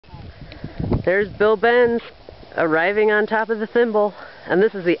There's Bill Benz arriving on top of the Thimble, and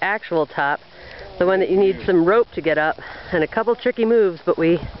this is the actual top, the one that you need some rope to get up, and a couple tricky moves, but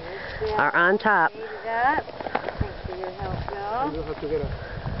we are on top. Thanks for your help,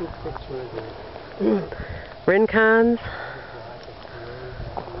 Bill. Rincons.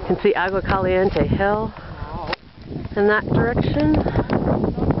 You can see Agua Caliente Hill in that direction.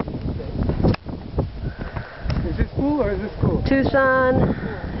 Is this cool or is this cool? Tucson.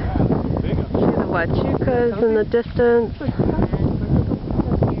 See the Huachucas in the distance.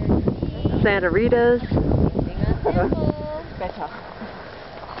 Santa Rita's.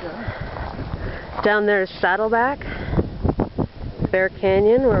 Down there is Saddleback. Bear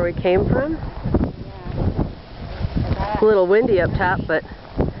Canyon, where we came from. It's a little windy up top, but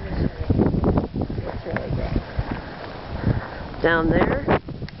down there,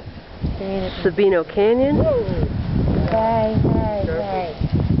 Sabino Canyon. Hey.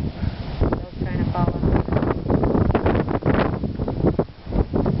 Bill's trying to follow.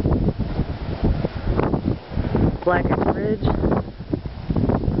 Blackett's Ridge.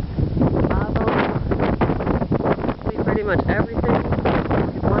 Bravo. See pretty much everything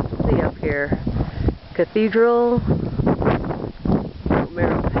you want to see up here. Cathedral.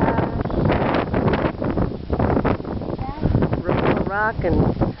 Romero Pass. Rockville Rock and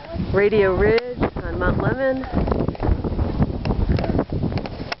Radio Ridge on Mount Lemon.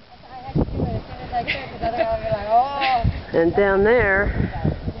 And down there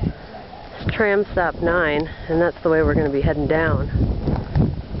is Tram Stop 9, and that's the way we're going to be heading down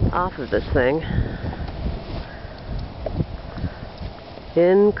off of this thing.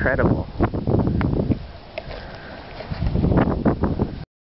 Incredible.